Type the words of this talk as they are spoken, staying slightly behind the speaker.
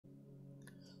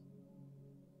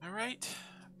Alright,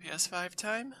 PS5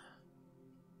 time.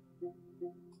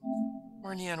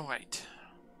 Or neon white.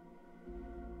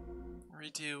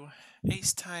 Redo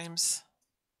ace times.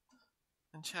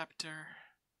 And chapter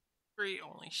 3,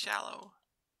 only shallow.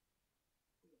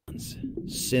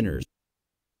 Sinners.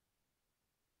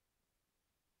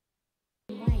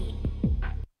 Only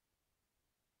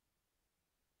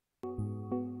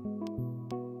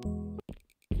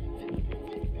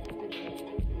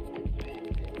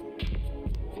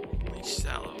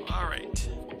shallow, alright.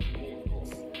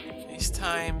 Ace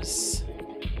times.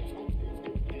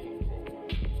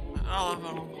 And all of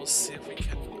them, we'll see if we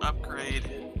can upgrade.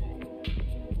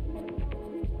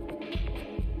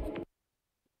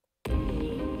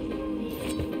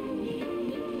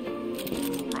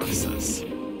 Process.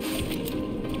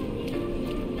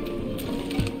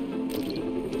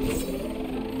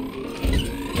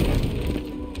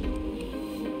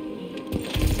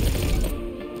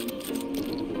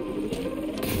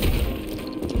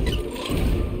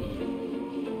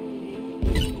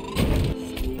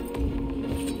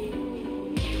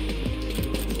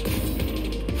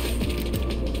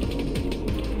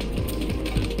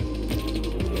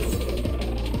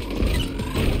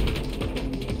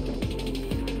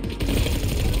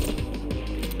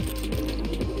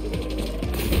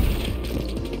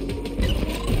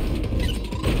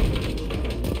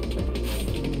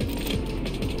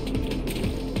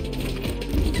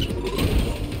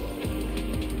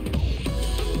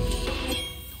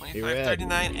 Red.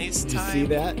 39 ace Did time. you see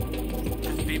that?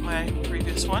 And beat my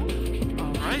previous one.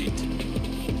 Alright.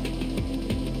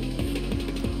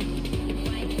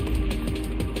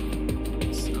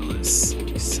 So let's see.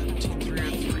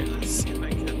 17-303. Let's see if I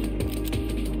can.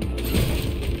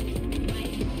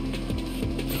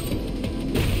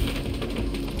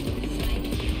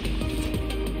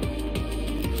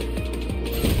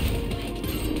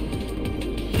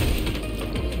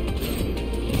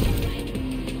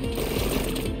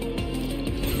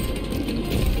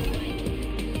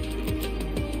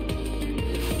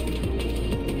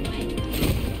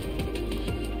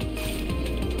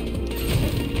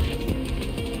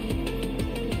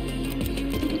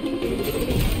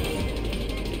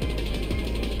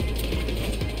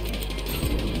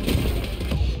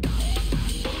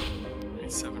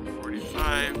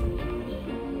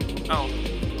 Oh,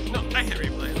 no, I hit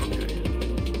replay, okay.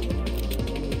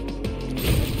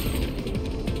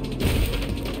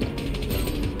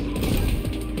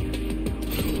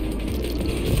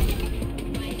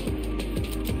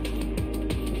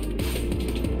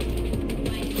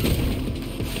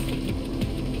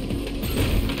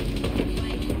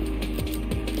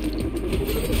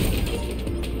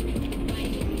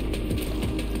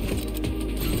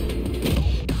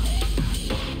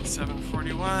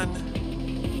 $741.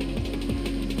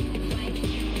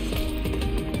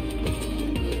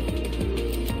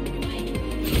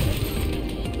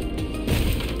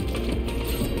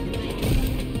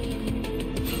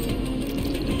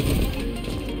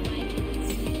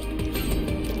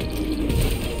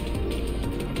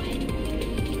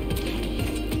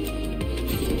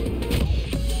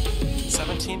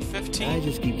 $17.15. I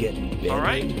just keep getting better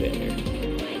and better.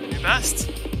 Your best.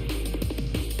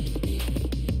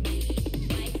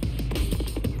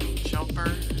 Jumper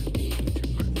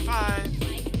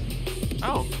 2.5.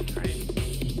 Oh, I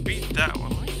beat that one.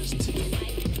 Let me just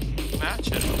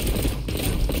match it.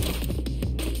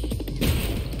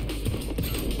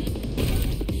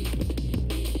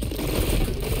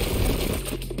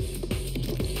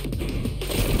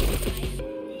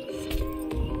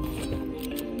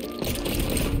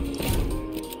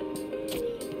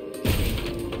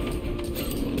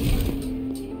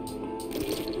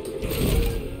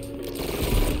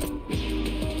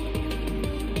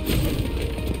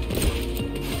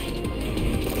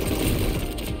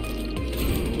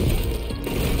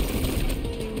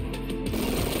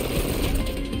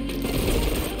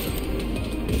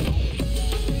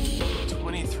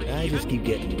 I just keep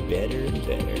getting better and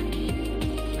better.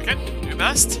 Okay, your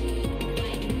best.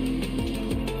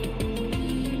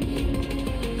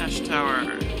 Dash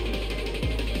Tower.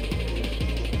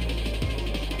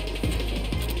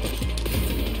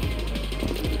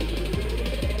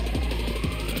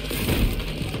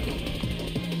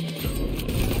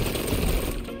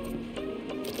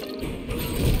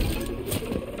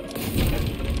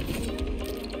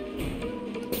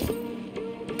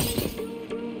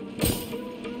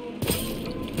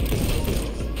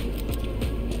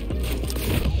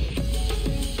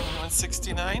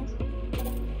 $69.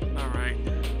 All right.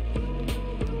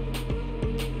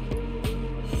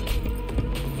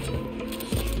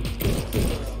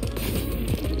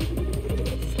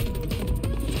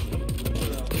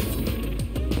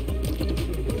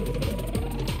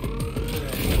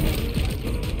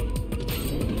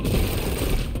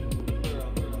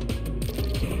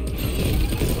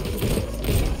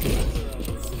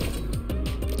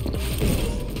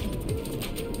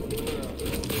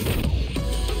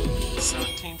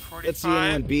 Let's see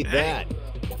anyone beat that.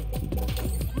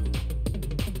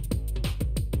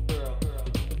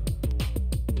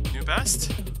 New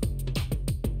best?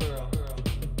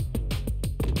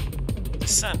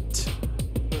 Descent.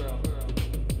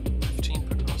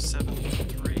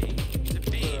 15.073 to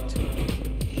beat.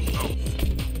 Oh.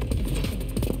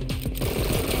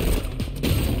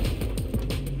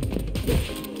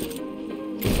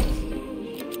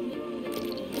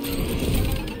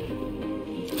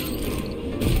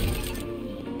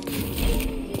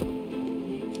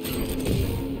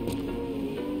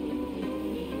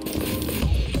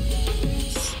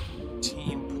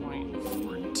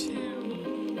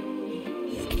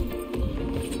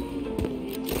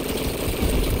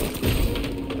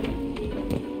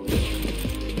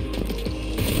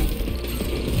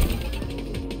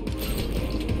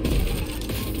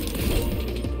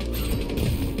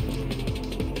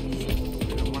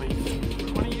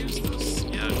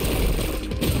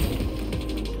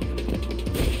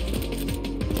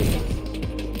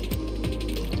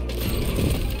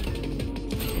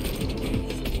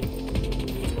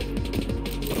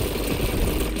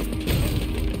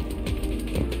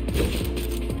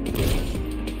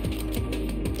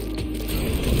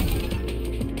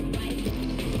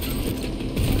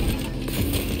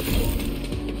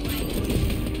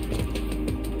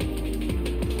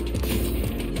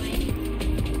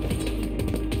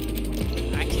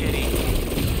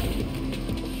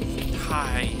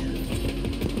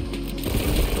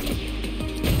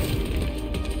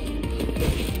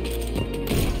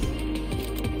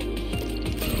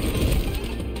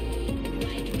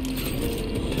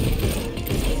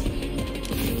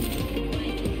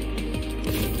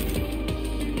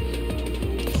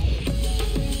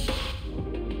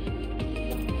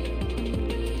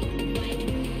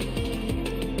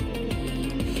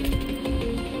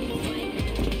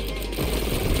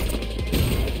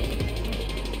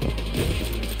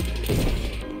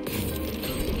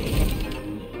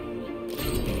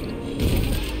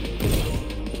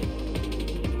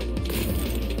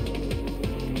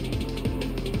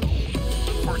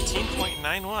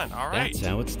 All right. That's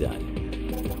how it's done.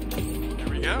 There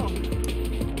we go.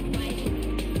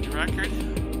 New record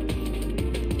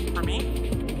for me.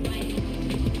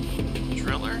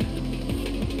 Driller.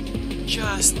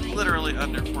 Just literally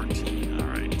under 14. All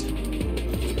right.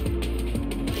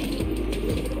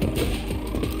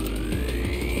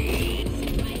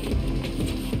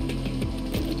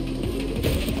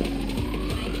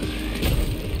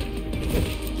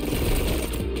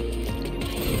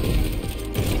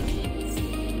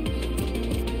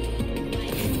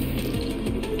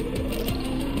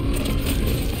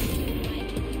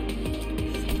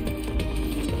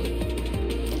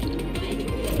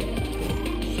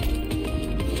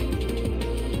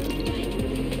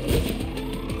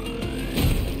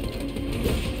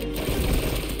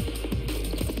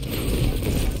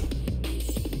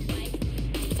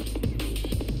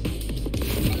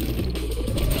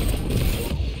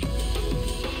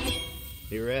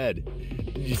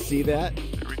 Did you see that?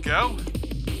 There we go.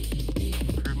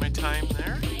 Improve my time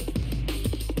there.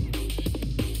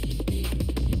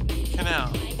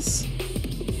 Canals.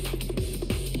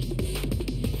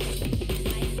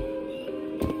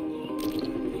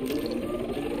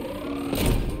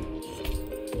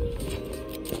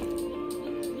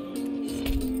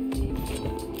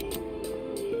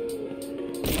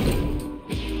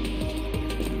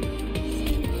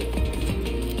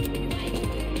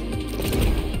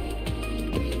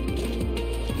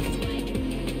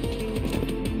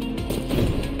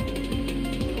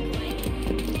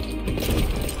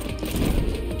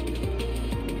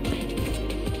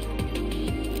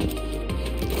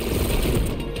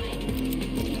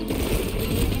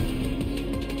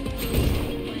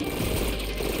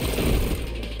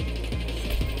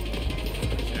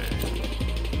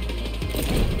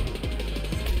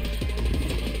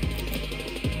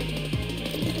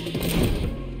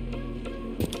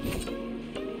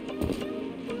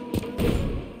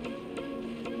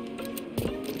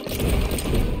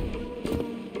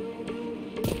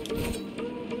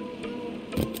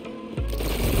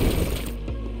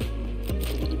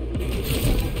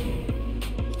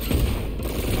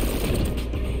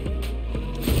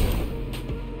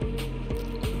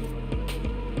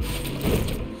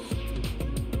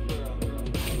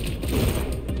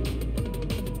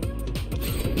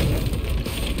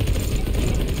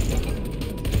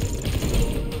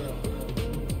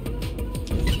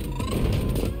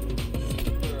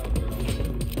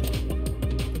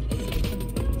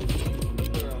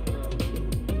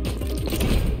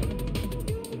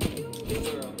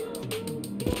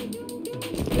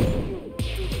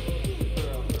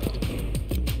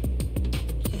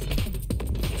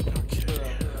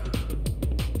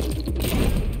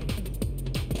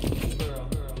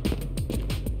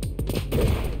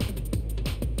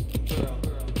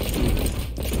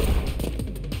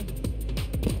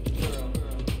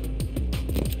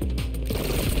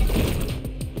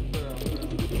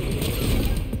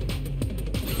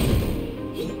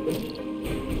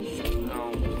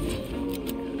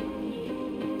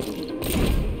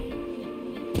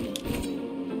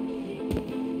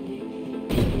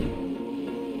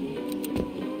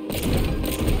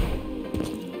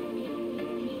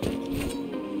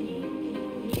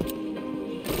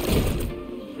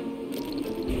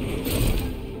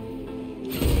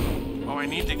 I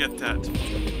need to get that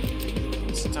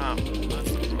stomp.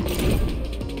 That's the problem.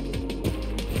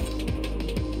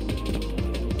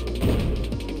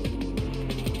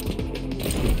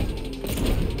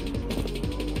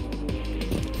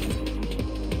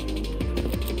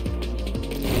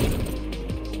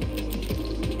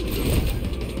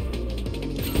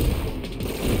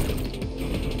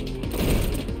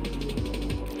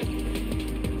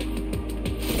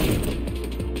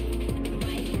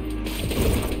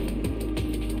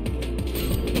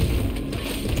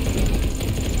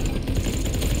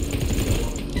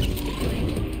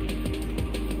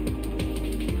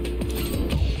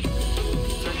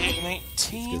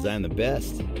 Because I'm the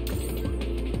best.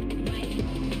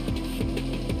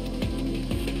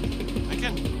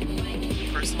 Again,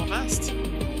 personal best.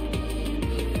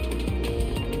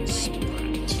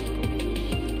 Sprint.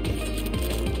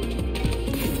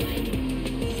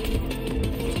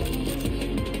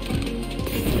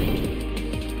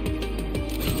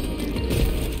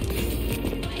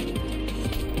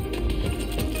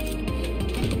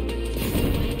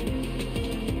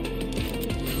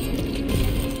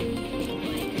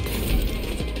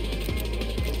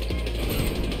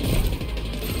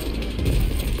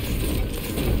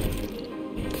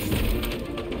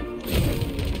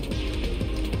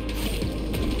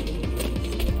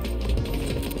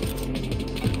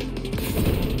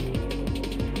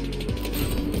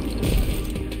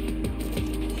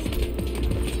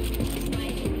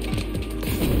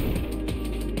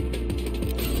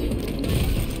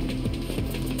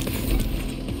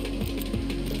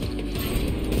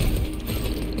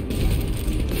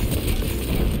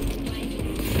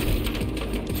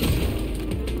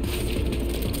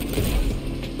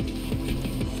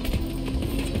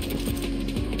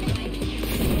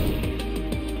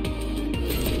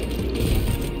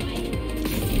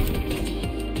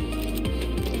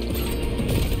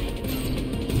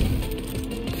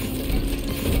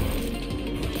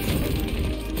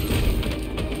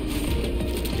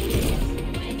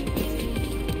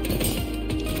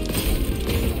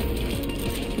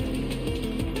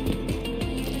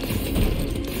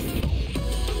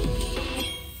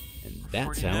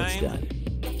 That's how it's done.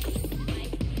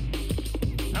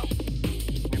 Oh,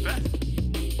 new bet.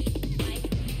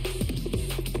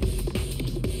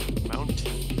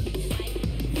 Mountain.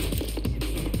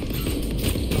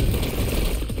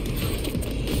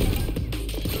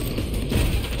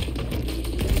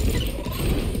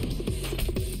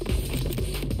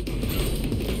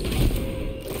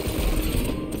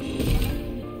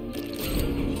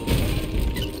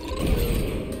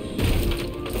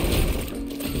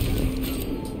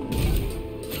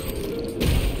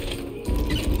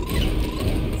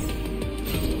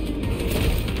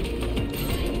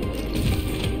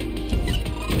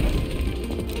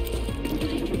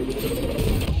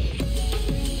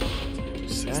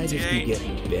 I just keep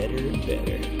getting better and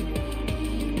better.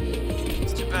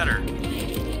 Let's do better.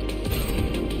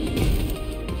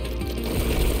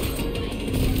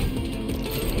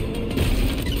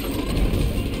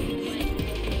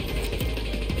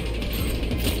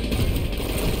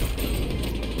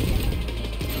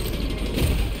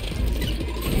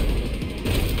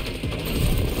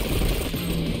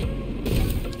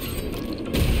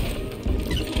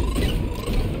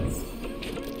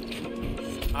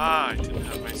 Ah, I didn't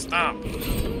have my stomp.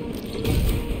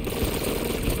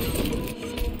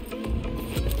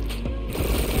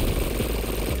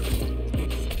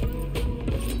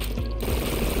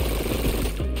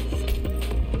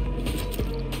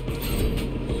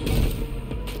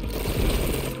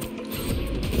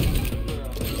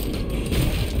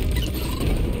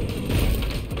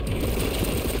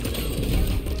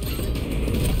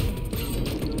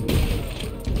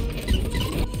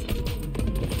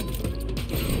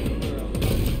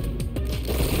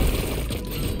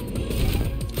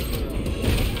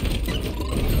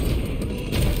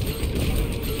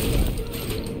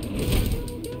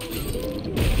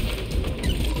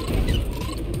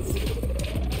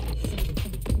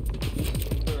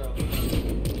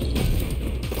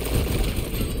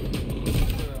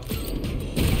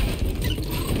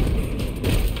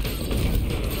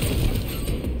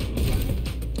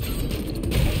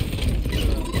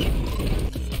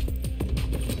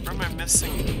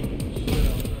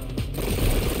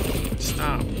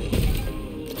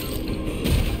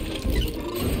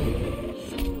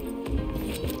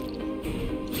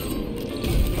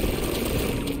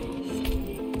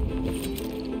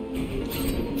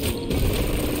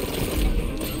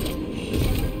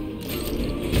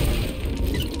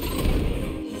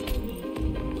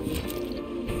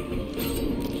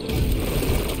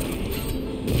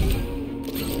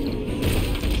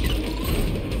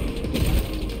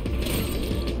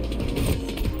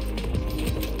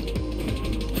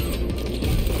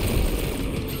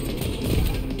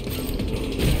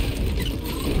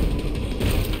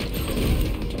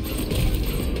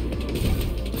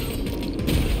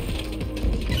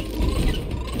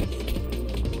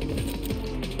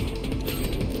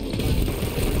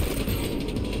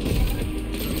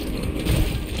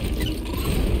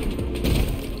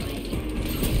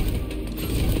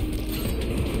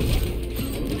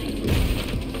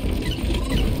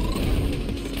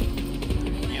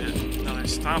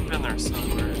 hop in there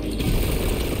somewhere.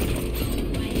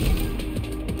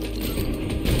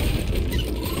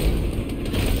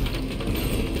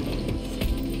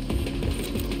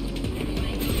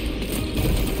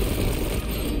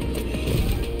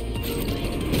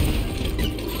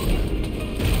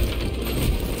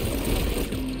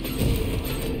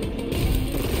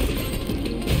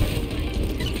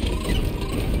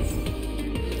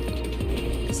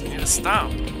 Guess I need to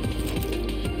stop.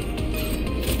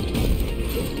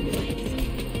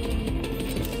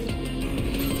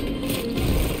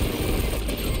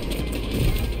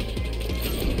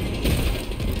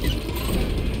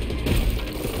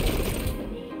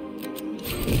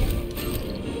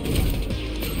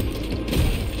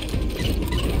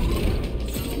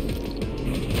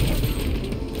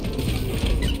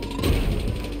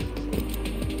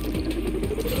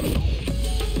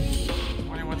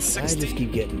 I just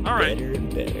keep getting better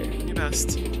and better. You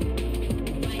best.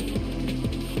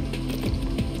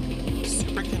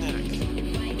 Superkinetic.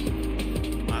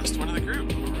 Last one of the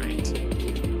group. All right.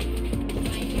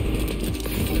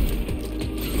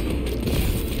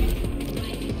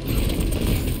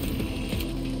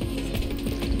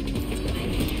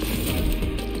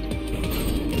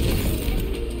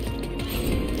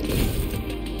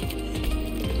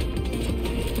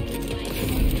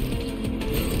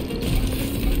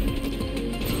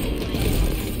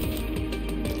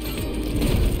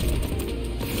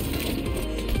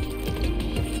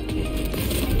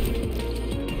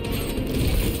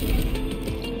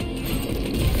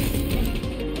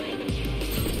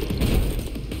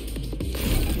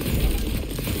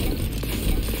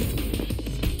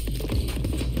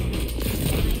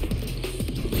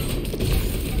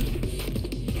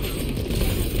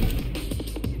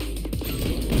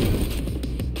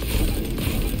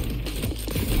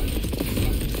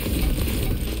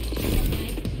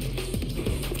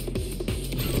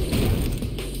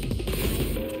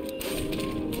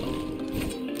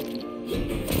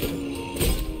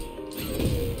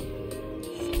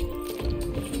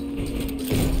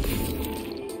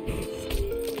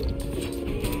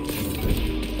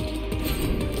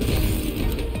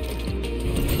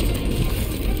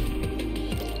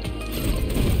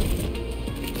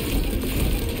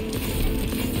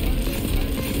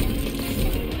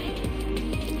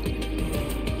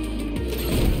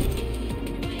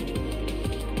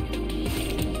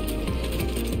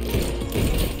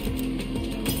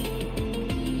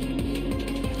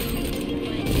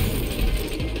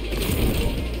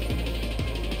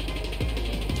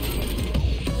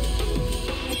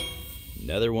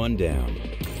 Another one down.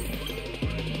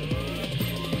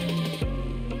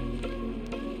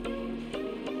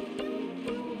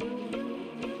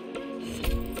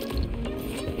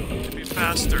 Be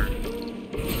faster.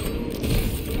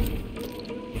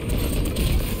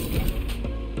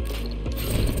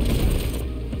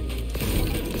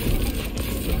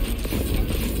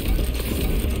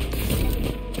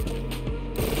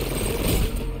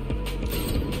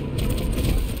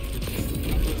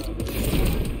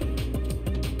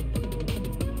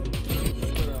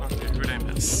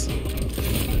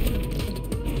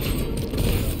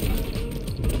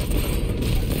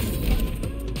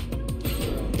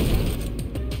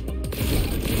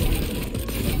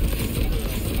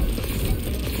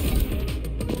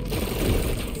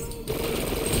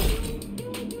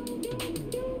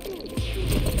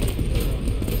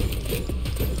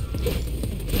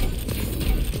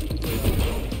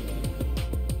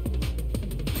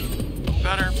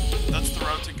 Better. That's the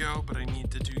route to go, but I need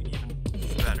to do even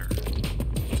better.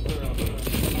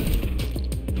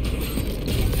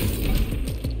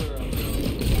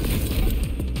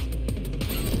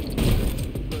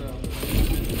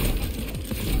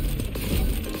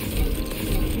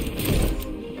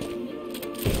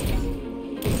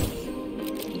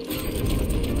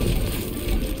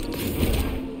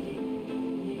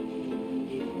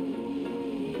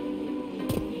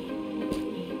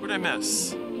 What'd I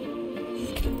miss?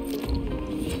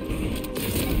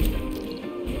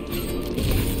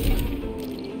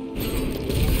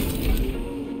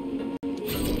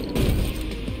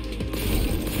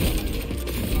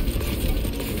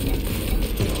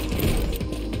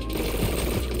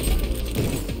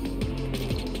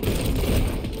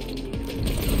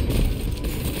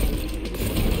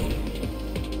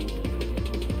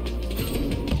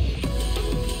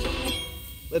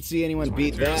 Let's see anyone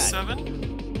beat that. 7.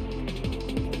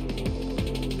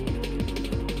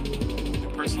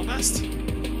 Personal best.